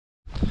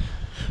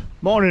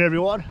Morning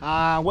everyone,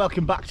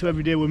 welcome back to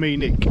Everyday with me,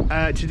 Nick.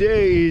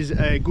 Today is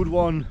a good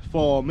one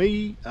for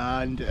me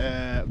and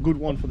a good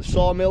one for the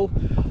sawmill.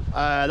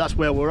 That's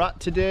where we're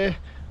at today.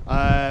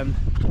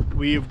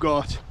 We've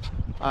got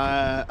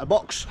a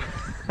box,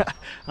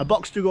 a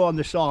box to go on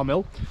the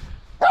sawmill.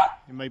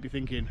 You may be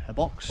thinking, a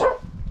box?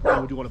 Why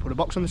would you want to put a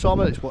box on the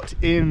sawmill? It's what's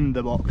in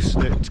the box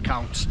that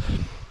counts.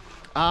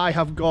 I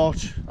have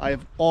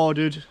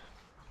ordered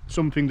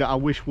something that I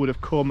wish would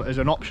have come as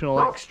an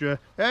optional extra.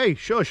 Hey,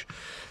 shush!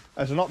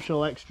 As an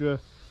optional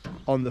extra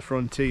on the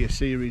Frontier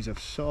series of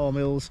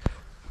sawmills.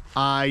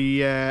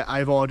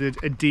 I've ordered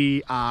a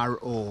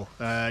DRO,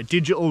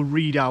 Digital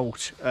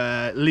Readout,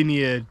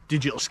 linear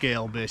digital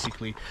scale,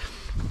 basically.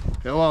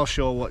 I'll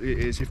show what it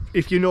is.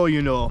 If you know,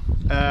 you know.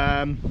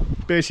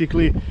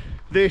 Basically,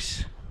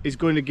 this is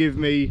going to give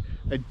me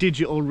a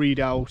digital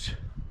readout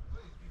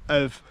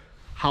of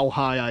how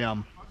high I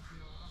am.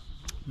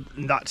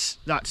 That's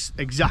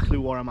exactly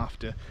what I'm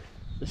after.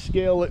 The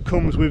scale that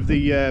comes with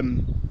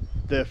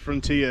the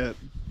Frontier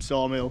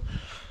sawmill,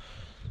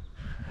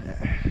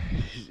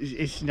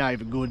 it's not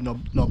even good,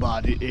 not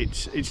bad.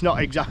 It's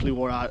not exactly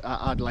what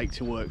I'd like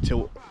to work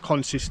to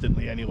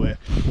consistently anyway.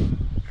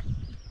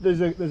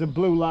 There's a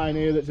blue line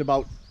here that's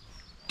about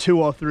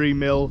 2 or 3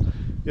 mil.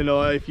 You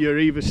know, if you're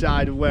either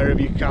side of wherever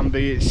you can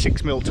be, it's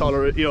 6 mil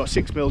tolerant. You know,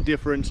 6 mil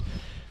difference.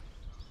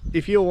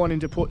 If you're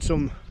wanting to put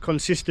some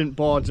consistent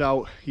boards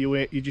out,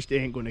 you just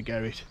ain't going to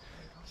get it.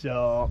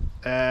 So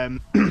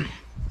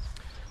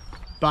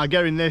by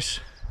getting this,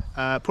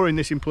 putting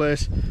this in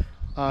place,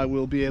 I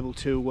will be able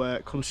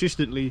to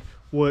consistently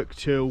work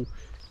to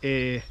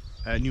a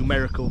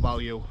numerical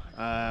value.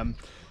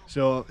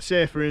 So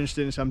say for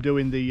instance I'm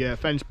doing the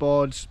fence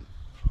boards.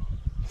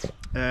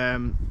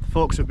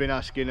 Folks have been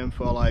asking them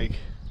for like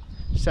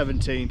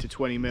 17 to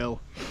 20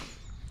 mil.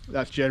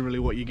 That's generally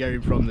what you're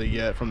getting from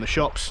the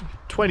shops.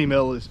 20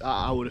 mil is,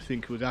 I would have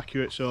think, was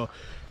accurate. So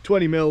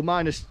 20 mil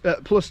minus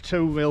plus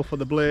 2 mil for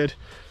the blade,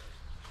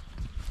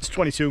 it's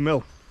 22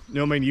 mil. You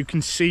know what I mean? You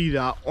can see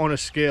that on a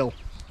scale,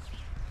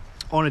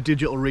 on a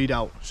digital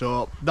readout.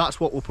 So that's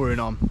what we're putting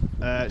on.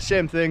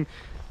 Same thing,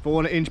 if I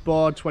want an inch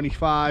board,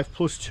 25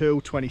 plus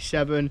 2,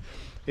 27.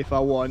 If I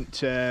want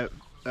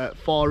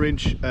 4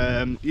 inch,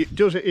 it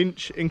does an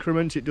inch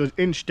increments, it does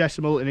inch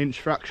decimal and inch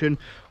fraction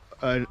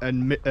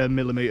and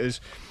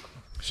millimeters.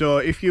 So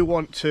if you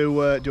want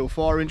to do a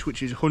 4 inch,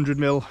 which is 100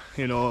 mil,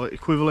 you know,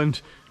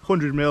 equivalent,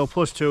 100 mil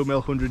plus 2 mil,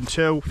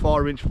 102,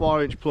 4 inch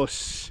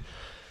plus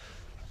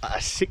a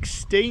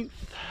 16th,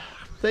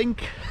 I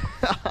think.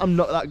 I'm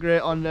not that great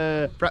on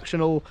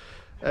fractional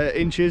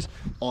inches,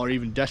 or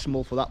even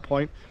decimal for that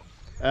point.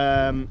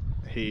 Hey,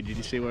 did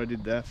you see what I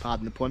did there?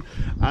 Pardon the pun.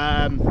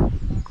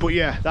 But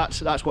yeah,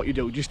 that's what you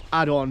do. Just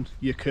add on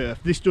your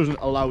kerf. This doesn't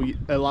allow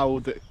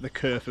the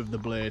kerf of the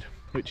blade,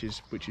 which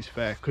is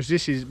fair, because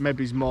this is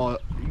maybe more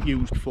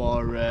used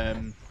for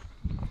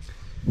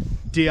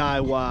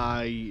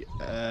DIY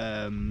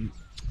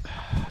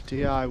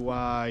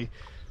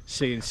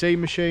CNC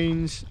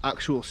machines,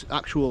 actual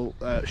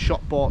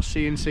shop bought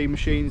CNC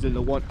machines, and they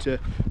want to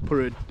put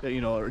a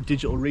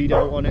digital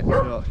readout on it.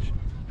 So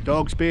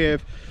dogs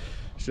behave.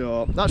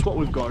 So that's what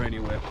we've got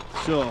anyway.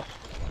 So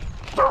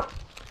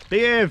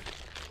behave.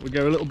 We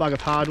get a little bag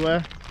of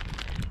hardware.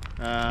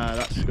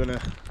 That's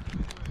gonna,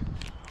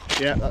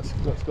 yeah, that's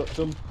got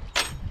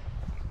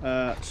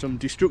some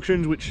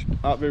destructions which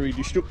aren't very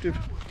destructive.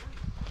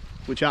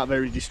 They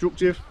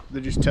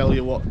just tell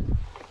you what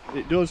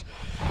it does.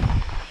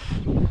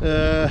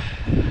 And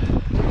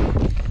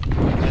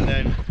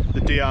then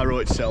the DRO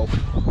itself.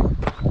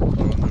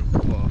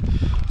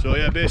 So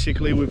yeah,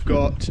 basically we've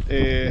got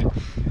a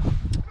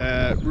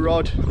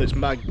rod that's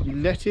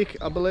magnetic,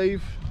 I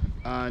believe,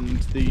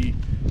 and the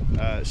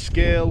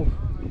scale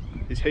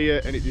is here,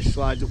 and it just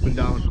slides up and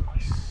down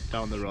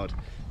the rod.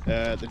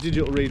 The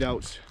digital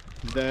readouts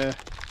there,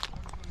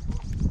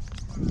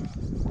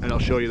 and I'll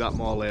show you that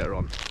more later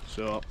on.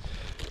 So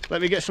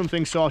let me get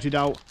something sorted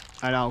out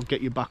and I'll get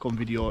you back on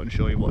video and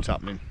show you what's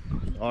happening.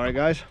 Alright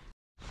guys?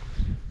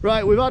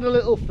 Right, we've had a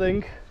little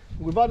think.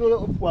 I've had a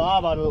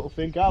little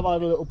think, I've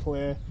had a little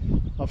play.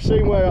 I've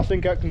seen where I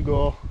think I can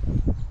go,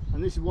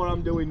 and this is what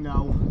I'm doing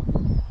now.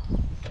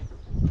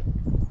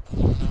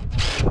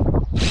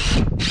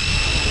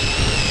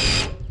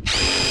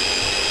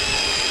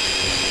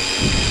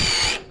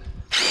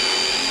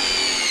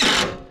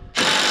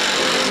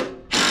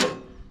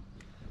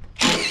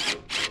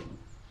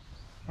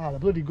 Ah, the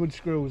bloody good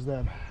screws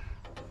then.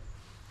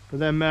 For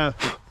them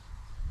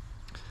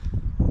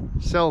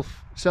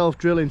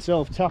self-drilling,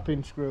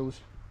 self-tapping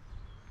screws.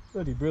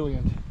 Bloody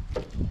brilliant.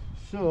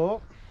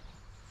 So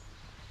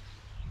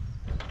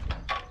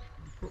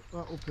put that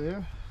up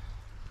here.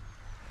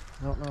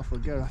 I don't know if we'll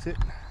get at it.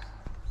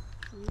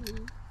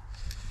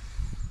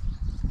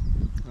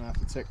 I have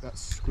to take that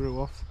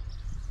screw off,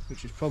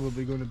 which is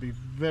probably going to be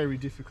very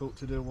difficult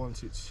to do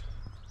once it's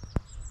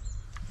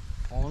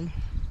on.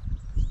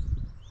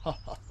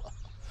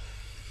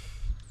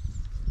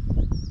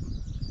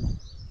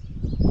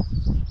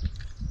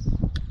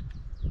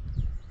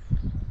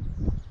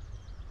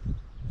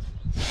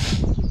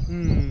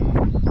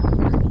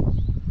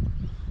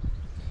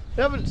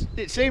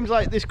 It seems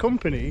like this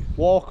company,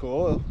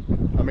 Warco,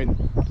 I mean,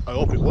 I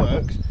hope it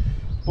works,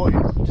 but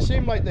it just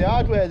seems like the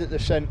hardware that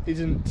they've sent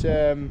isn't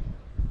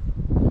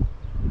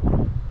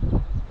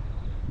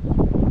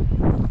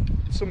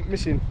something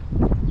missing. I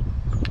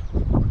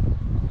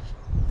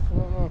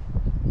don't know.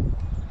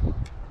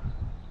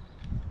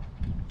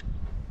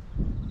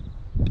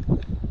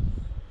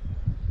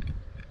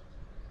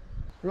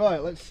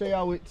 Right, let's see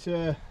how it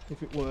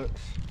if it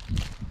works.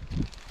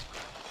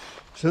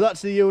 So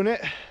that's the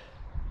unit.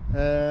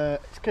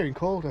 It's getting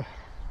colder.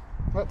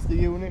 That's the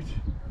unit.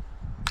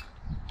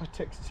 That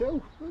takes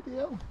two. Bloody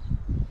hell.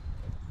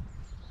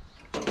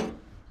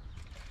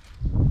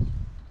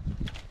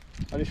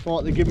 I just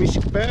thought they'd give me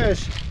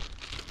spares.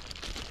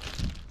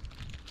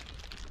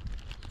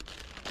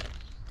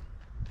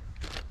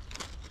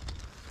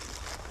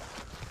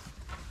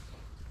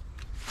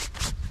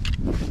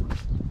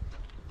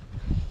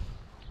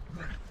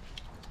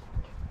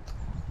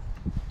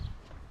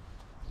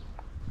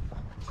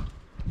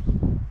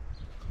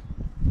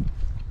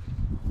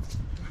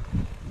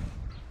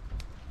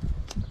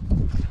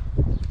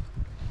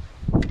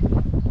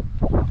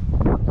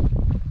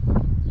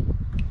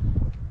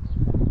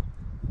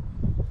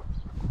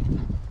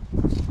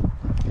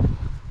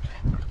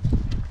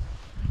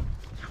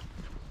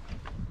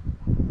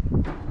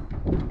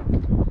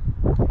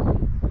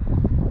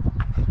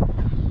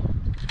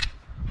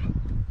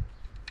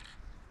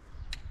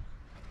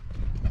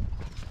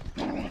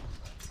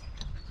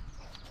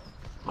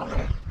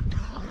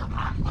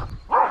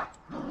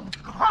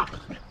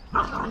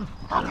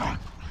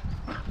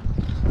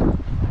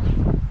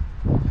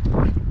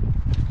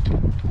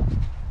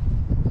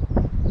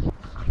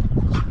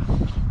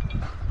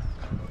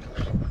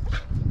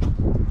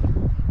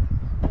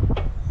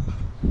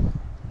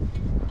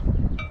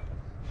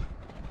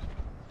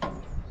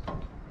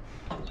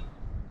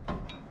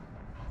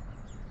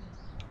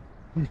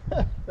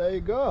 There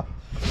you go.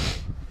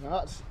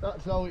 That's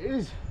how it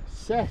is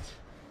set.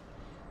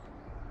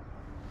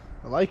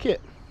 I like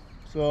it.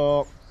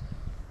 So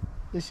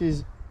this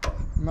is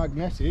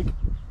magnetic.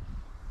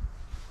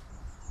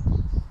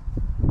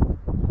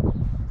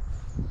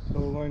 So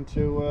we're going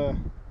to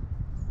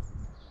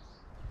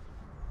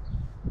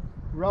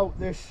route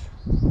this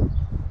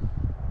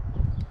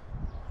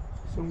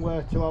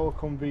somewhere to our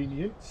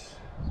convenience,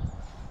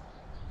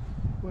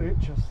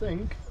 which I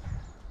think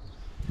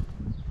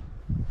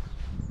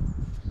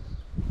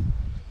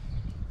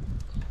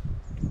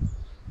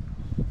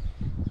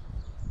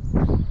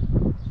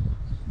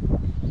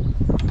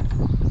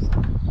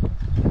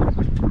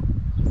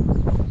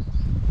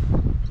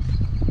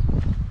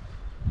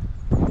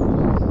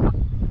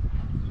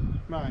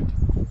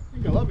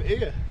I'll have it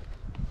here,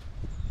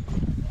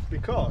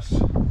 because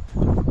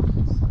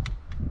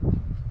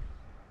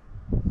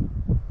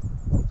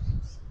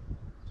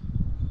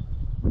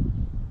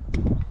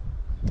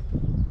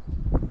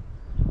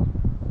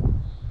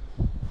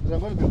I'm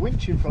going to be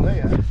winching from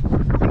here,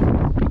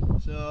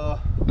 so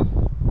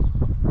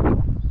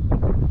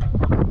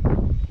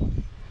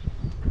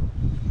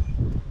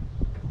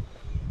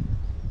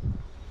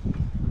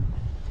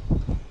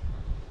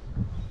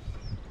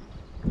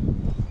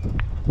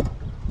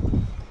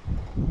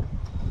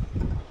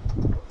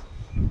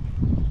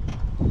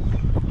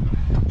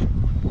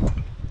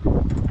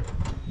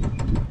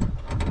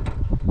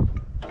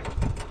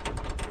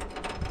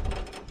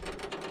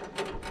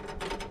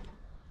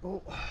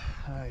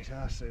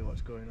I see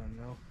what's going on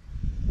now.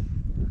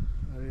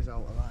 That is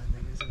out of line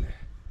then, isn't it?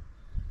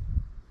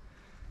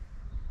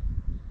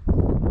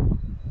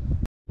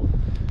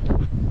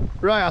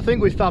 Right, I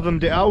think we've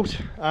fathomed it out,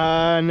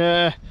 and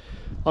I'm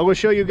going to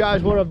show you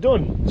guys what I've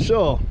done.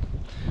 So,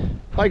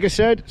 like I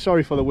said,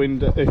 sorry for the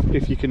wind,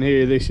 if you can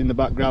hear this in the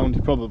background,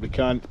 you probably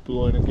can't,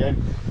 blowing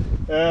again.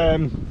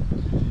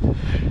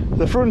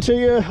 The front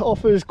here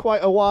offers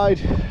quite a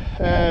wide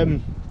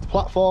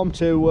platform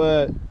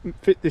to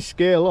fit this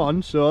scale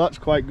on, so that's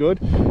quite good.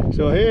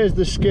 So here's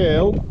the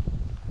scale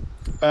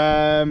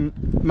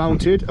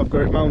mounted. I've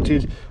got it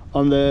mounted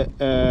on the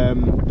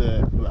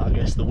I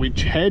guess the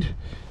winch head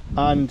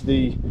and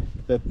the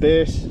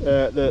base,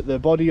 the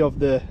body of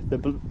the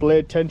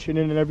blade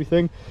tensioning and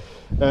everything.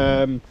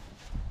 I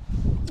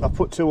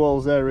put two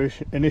holes there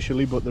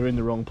initially, but they're in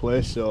the wrong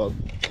place, so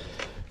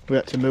we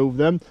had to move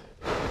them.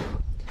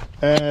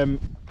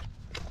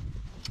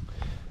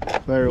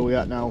 Where are we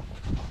at now?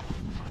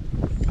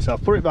 So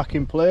I've put it back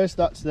in place,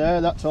 that's there,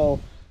 that's all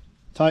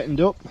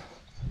tightened up.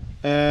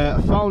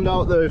 I found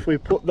out that if we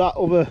put that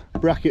other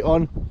bracket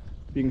on,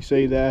 you can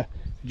see there,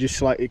 it just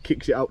slightly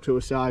kicks it out to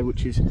a side,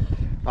 which is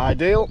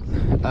ideal,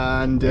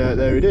 and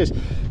there it is.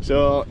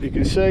 So you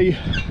can see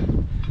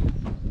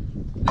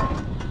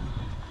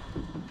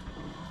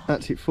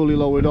that's it fully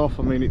lowered off.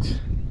 I mean, it's,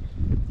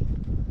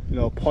 you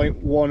know,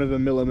 0.1 of a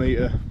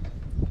millimetre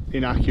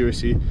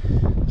inaccuracy,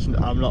 so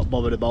I'm not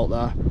bothered about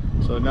that.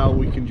 So now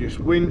we can just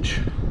winch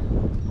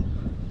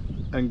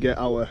and get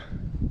our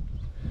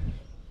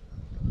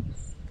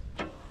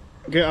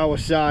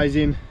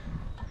sizing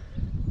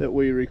that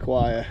we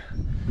require.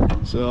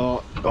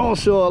 So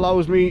also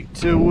allows me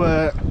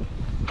to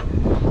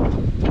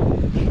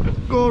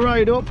go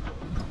right up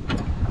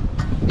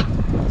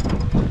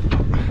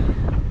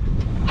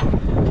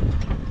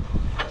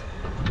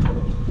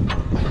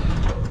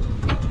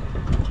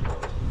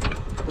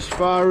as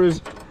far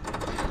as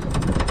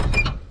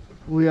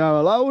we are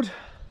allowed,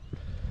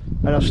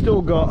 and I've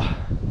still got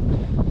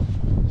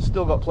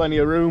plenty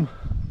of room.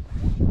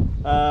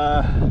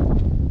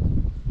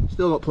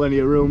 Still got plenty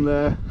of room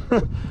there.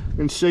 You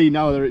can see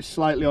now that it's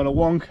slightly on a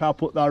wonk. I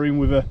put that in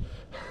with a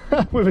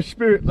with a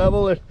spirit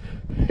level, and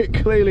it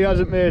clearly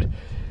hasn't made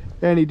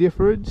any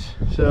difference.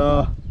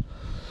 So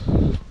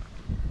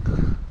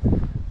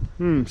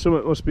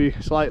something must be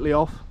slightly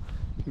off.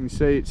 You can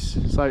see it's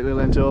slightly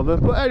leant over,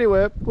 but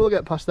anyway, we'll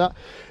get past that.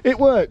 It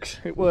works,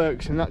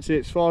 and that's it.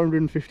 It's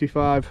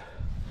 455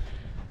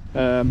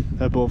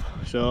 above,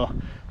 so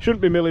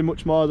shouldn't be milling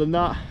much more than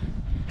that.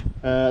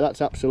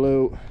 That's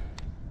absolute.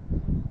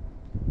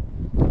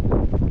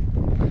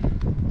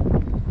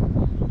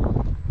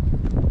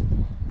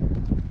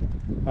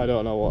 I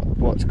don't know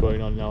what's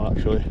going on now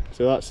actually.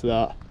 So that's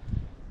that.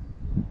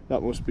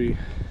 That must be.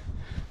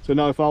 So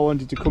now if I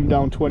wanted to come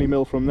down 20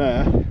 mil from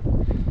there,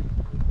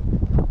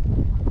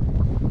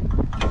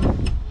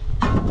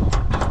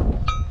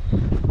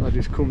 I'll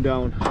just come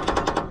down.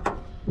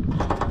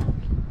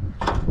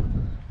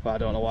 I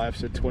don't know why I've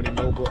said 20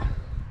 mil, but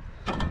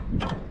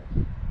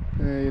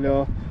you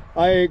know,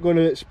 I ain't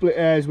gonna split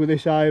hairs with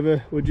this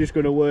either. We're just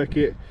gonna work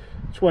it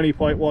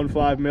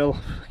 20.15 mil.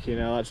 You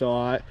know, that's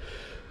all right.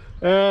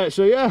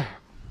 So yeah,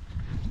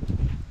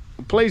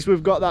 I'm pleased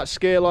we've got that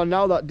scale on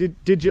now, that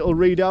digital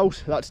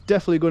readout. That's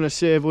definitely going to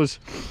save us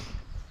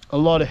a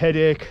lot of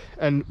headache,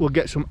 and we'll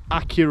get some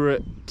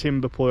accurate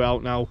timber put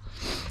out now,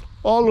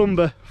 or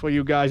lumber for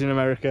you guys in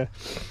America.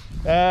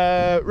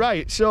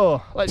 Right,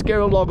 so let's get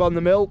a log on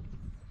the mill.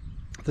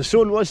 The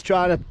sun was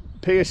trying to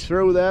pierce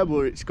through there,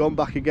 but it's gone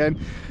back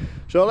again.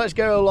 So let's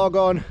get a log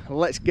on.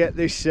 Let's get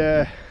this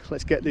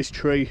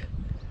tree,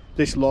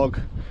 this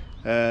log,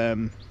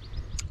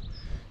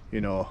 you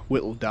know,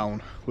 whittled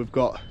down. We've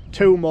got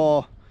 2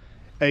 more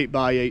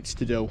 8x8s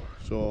to do,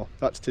 so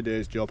that's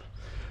today's job.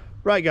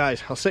 Right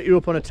guys, I'll set you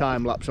up on a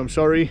time lapse. I'm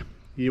sorry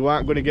you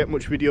aren't going to get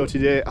much video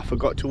today. I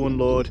forgot to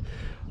unload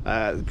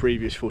the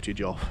previous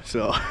footage off,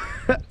 so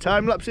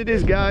time lapse it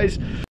is, guys.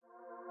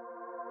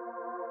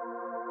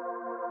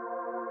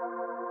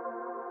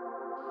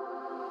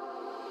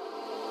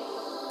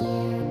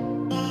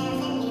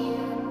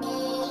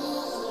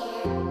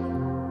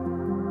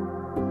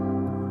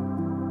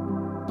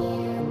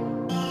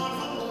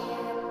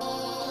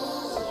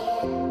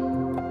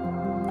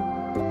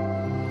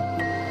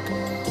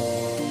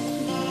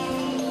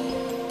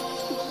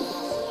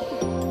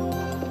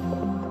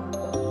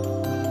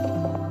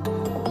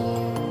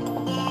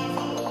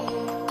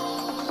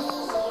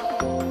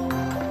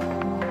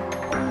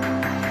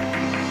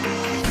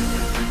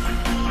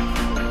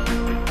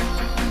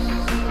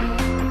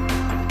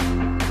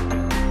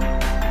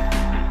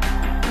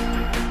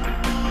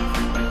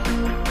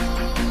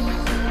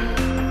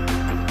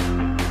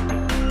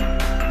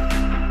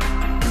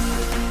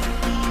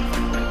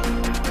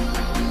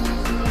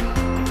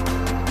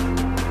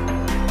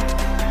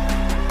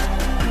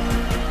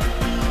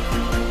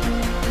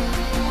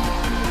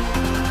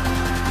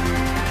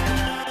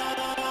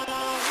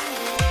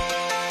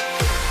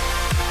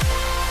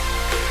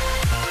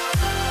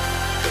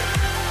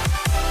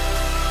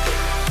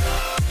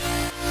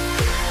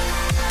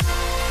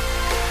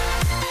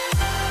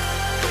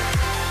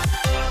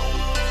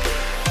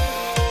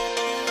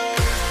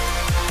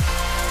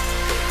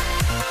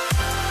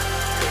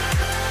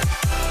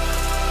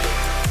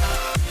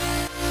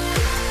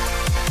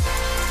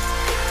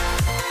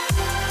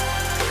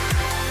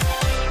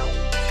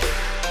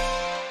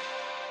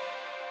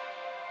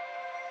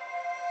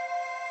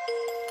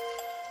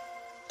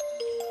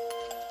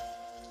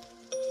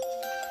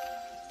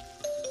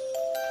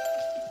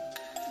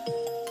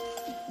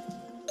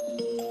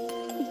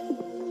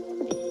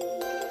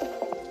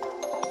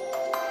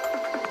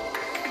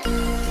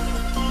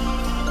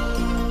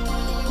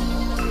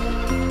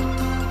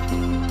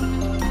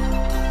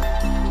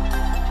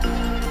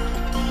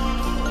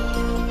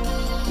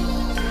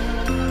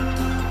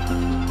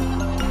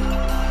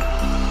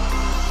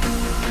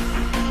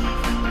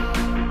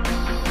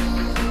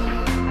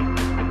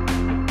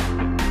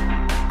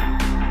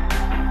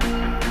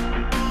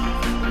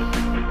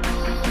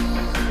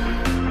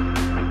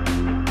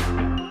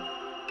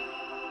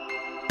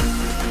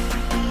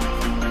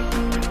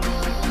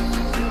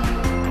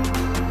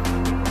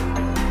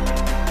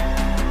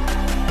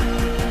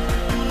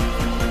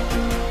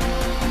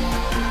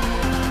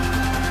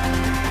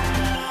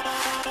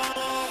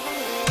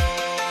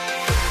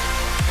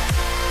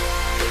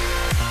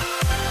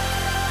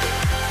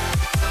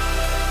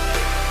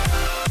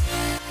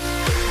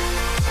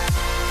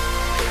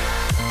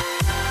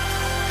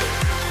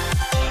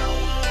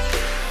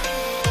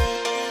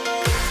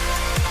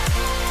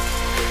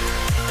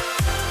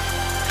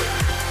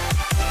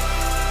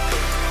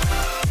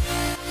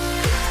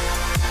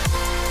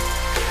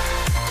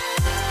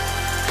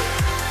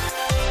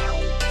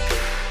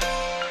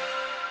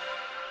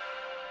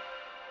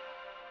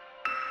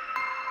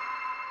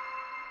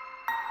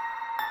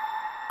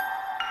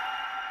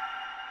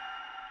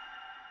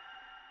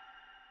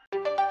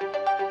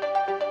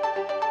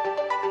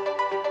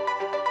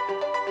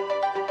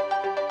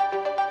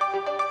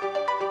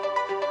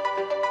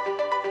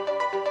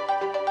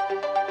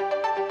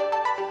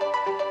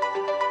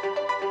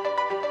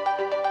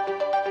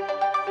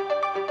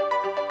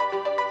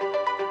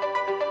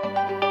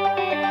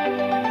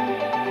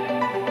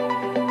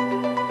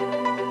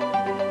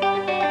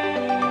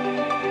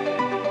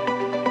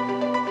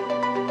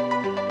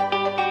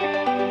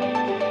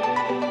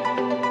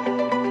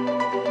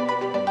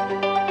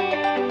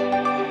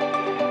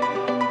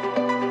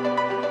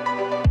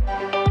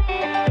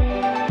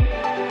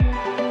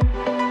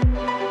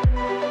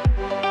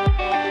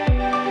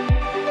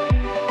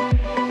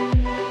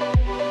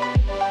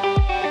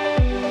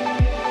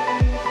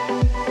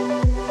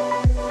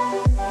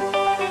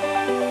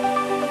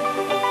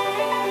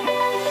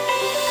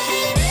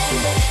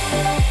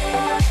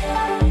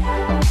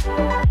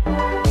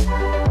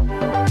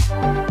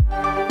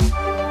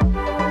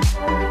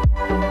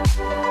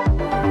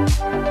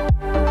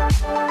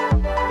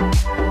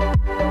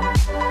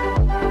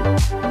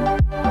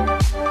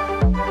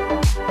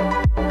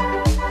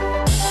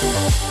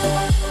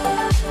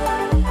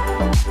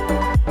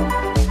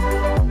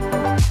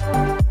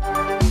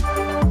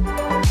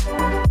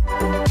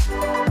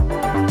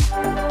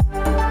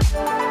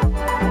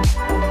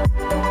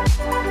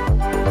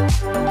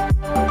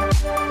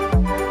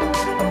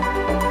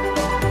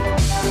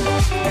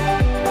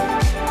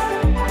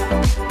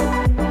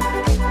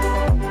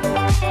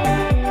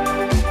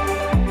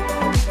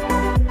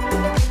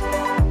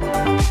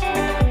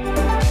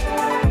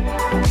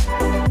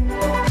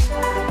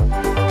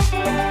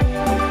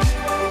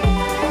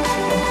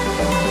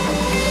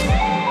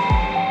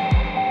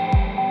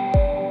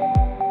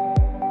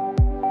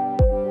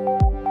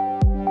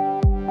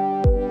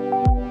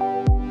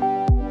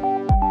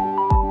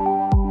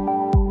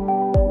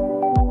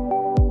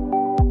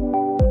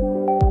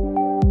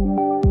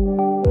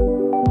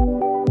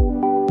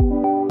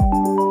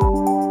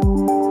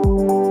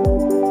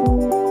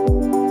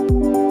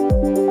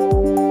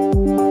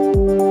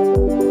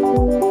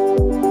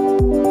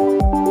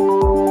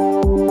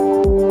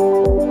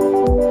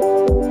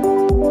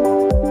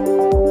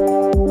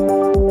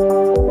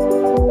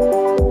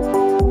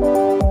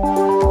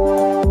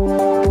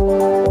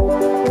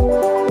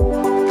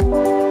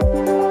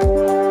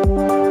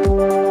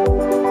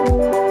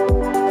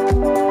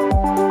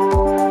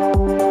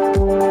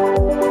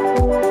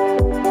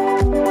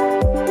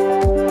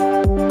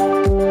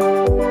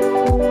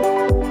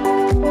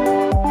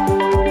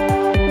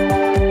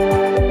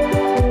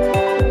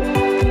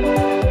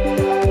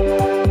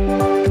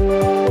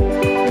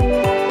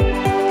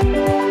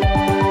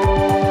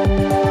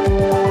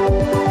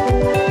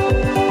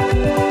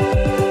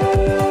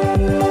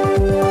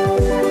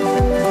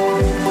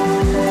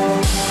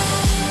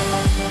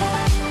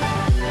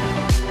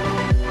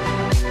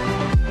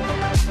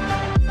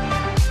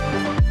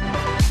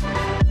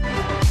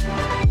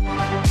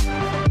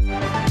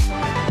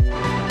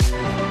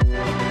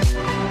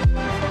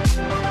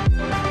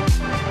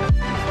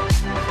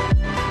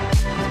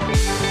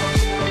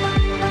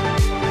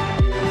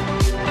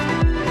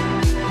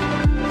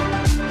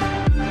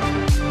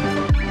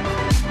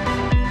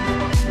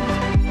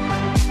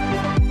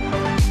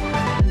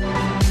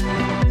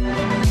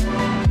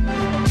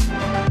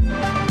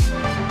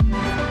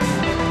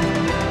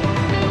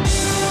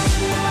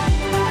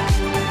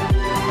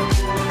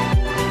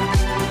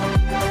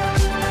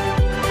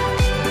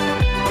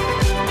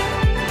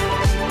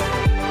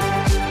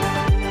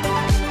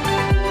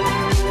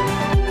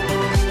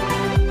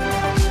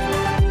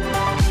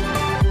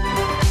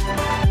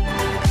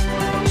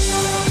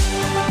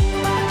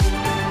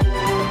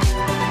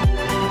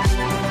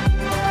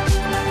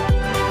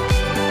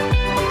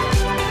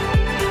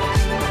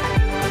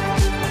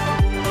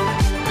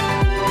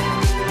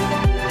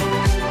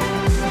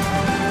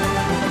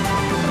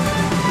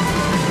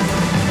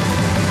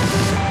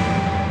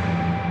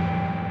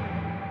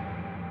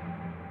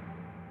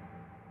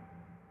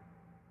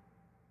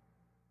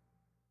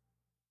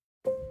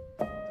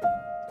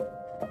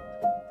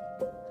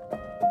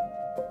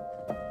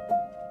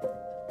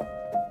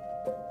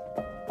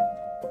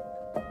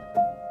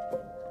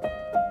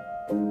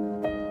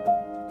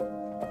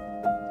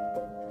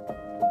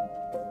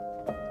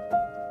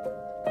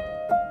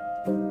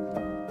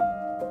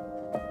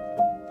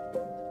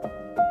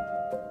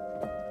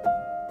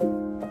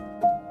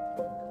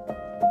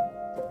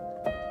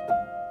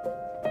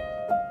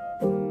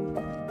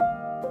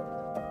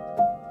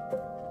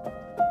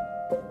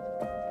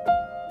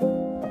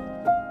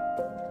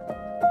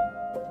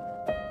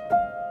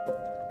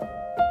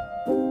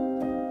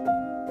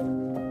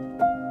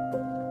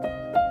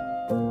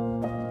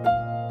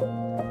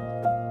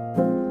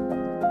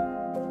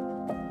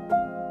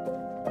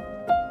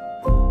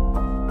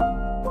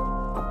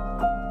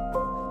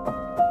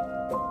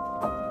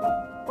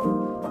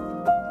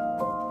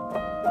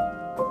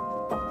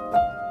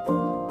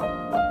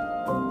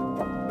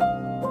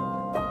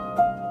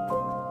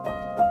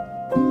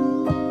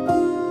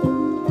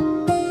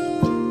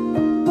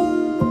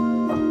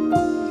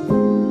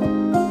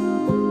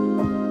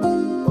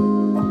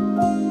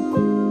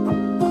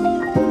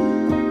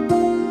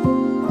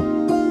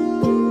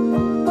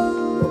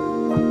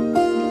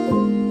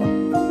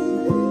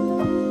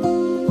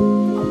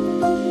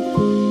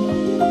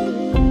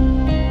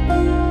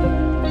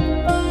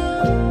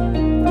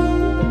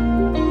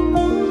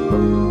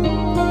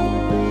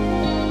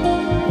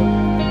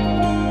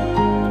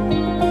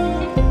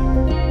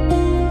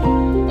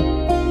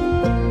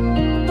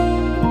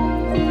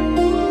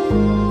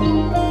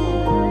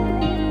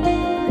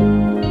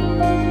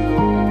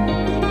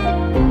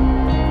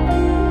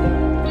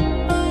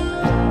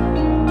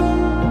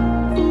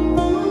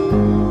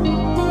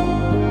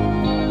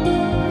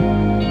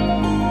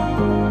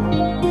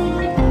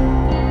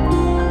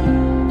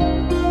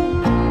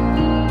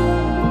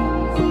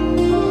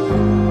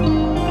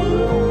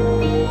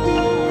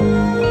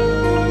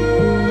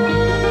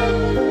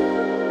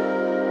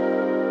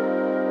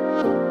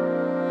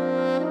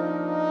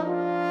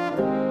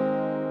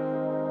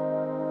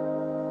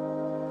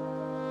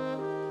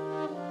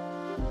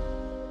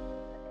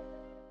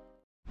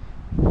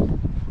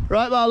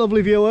 Right, my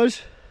lovely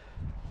viewers,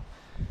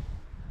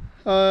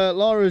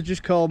 Laura's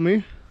just called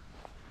me,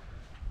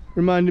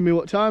 reminding me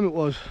what time it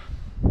was.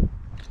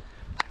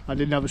 I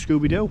didn't have a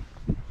Scooby-Doo.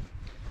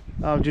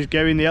 I'll just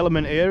get in the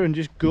element here and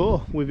just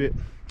go with it.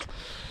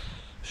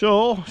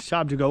 So it's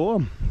time to go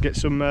home, get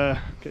some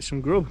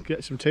grub,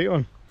 get some tea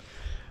on.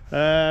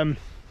 Yeah,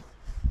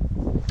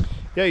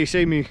 you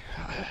see me.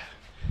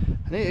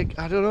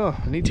 I don't know.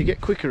 I need to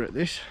get quicker at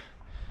this.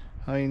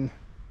 I mean,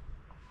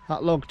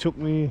 that log took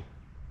me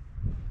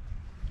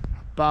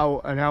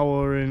about an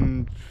hour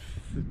and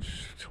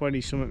 20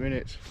 something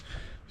minutes.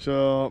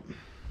 So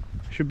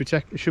shouldn't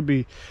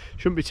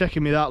be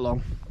taking me that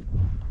long.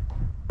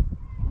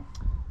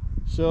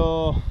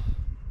 So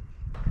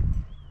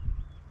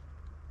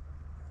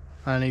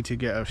I need to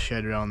get a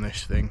shed around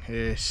this thing.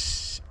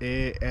 It's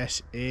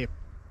ASAP.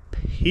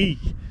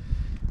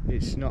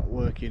 It's not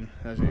working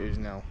as it is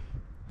now.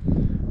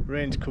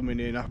 Rain's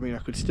coming in. I mean, I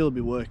could still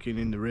be working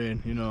in the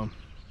rain, you know.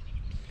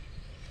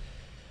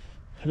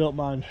 I don't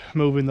mind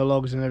moving the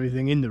logs and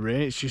everything in the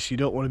rain. It's just you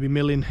don't want to be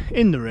milling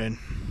in the rain.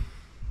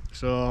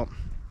 So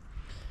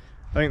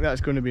I think that's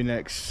going to be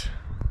next.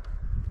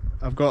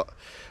 I've got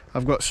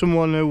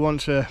someone who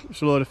wants a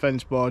load of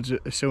fence boards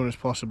as soon as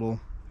possible,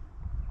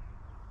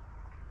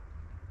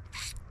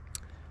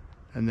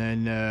 and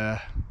then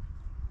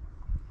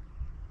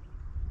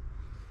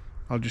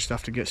I'll just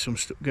have to get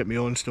my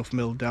own stuff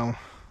milled down.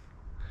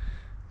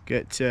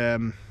 Get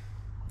some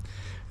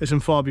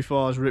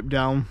 4x4s ripped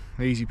down,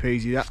 easy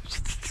peasy that,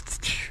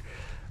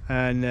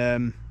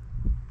 and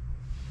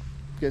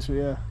get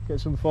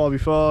some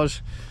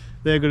 4x4s.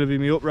 They're going to be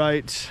my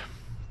uprights.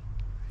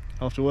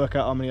 I'll have to work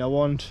out how many I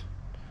want.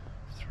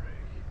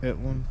 3,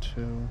 1,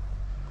 2.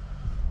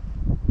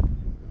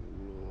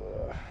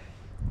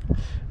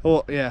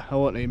 Oh yeah, I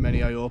won't need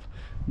many, I hope.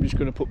 I'm just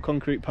going to put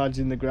concrete pads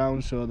in the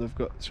ground so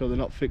they're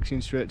not fixing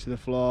straight to the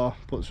floor.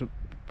 Put some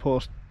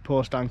post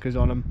anchors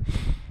on them.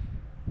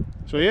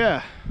 So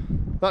yeah,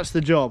 that's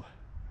the job,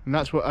 and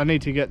that's what I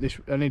need to get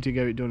I need to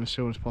get it done as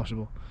soon as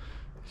possible.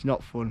 It's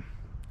not fun.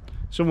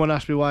 Someone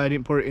asked me why I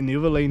didn't put it in the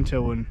other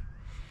lean-to, and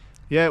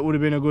yeah, it would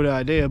have been a good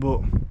idea,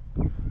 but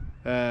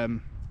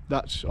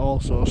that's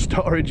also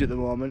storage at the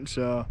moment,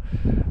 so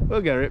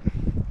we'll get it.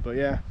 But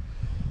yeah,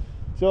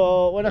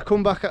 so when I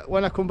come back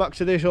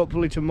to this,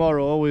 hopefully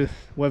tomorrow, with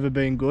weather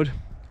being good,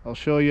 I'll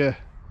show you,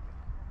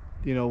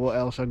 you know, what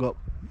else I got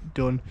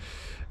done.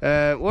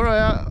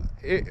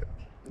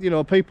 You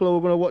know, people who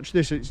are going to watch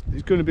this, it's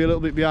going to be a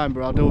little bit behind,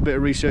 but I'll do a bit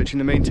of research in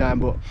the meantime.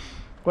 But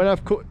when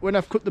I've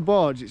cut the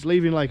boards, it's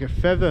leaving like a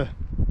feather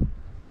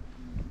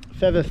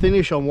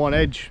finish on one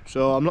edge,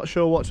 so I'm not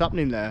sure what's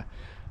happening there.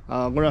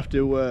 I'm gonna have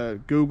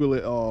to Google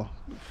it or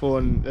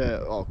phone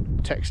or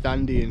text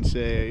Andy and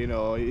say, you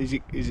know, is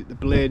it the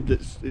blade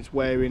that's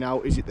wearing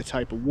out? Is it the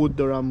type of wood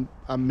that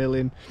I'm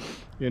milling?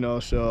 You know,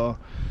 so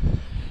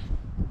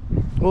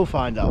we'll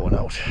find that one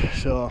out.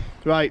 So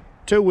right,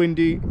 too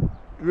windy,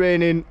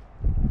 raining.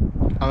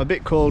 I'm a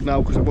bit cold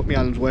now because I've got my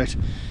hands wet.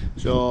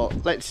 So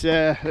let's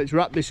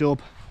wrap this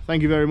up.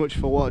 Thank you very much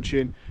for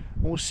watching,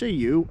 and we'll see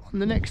you on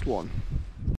the next one.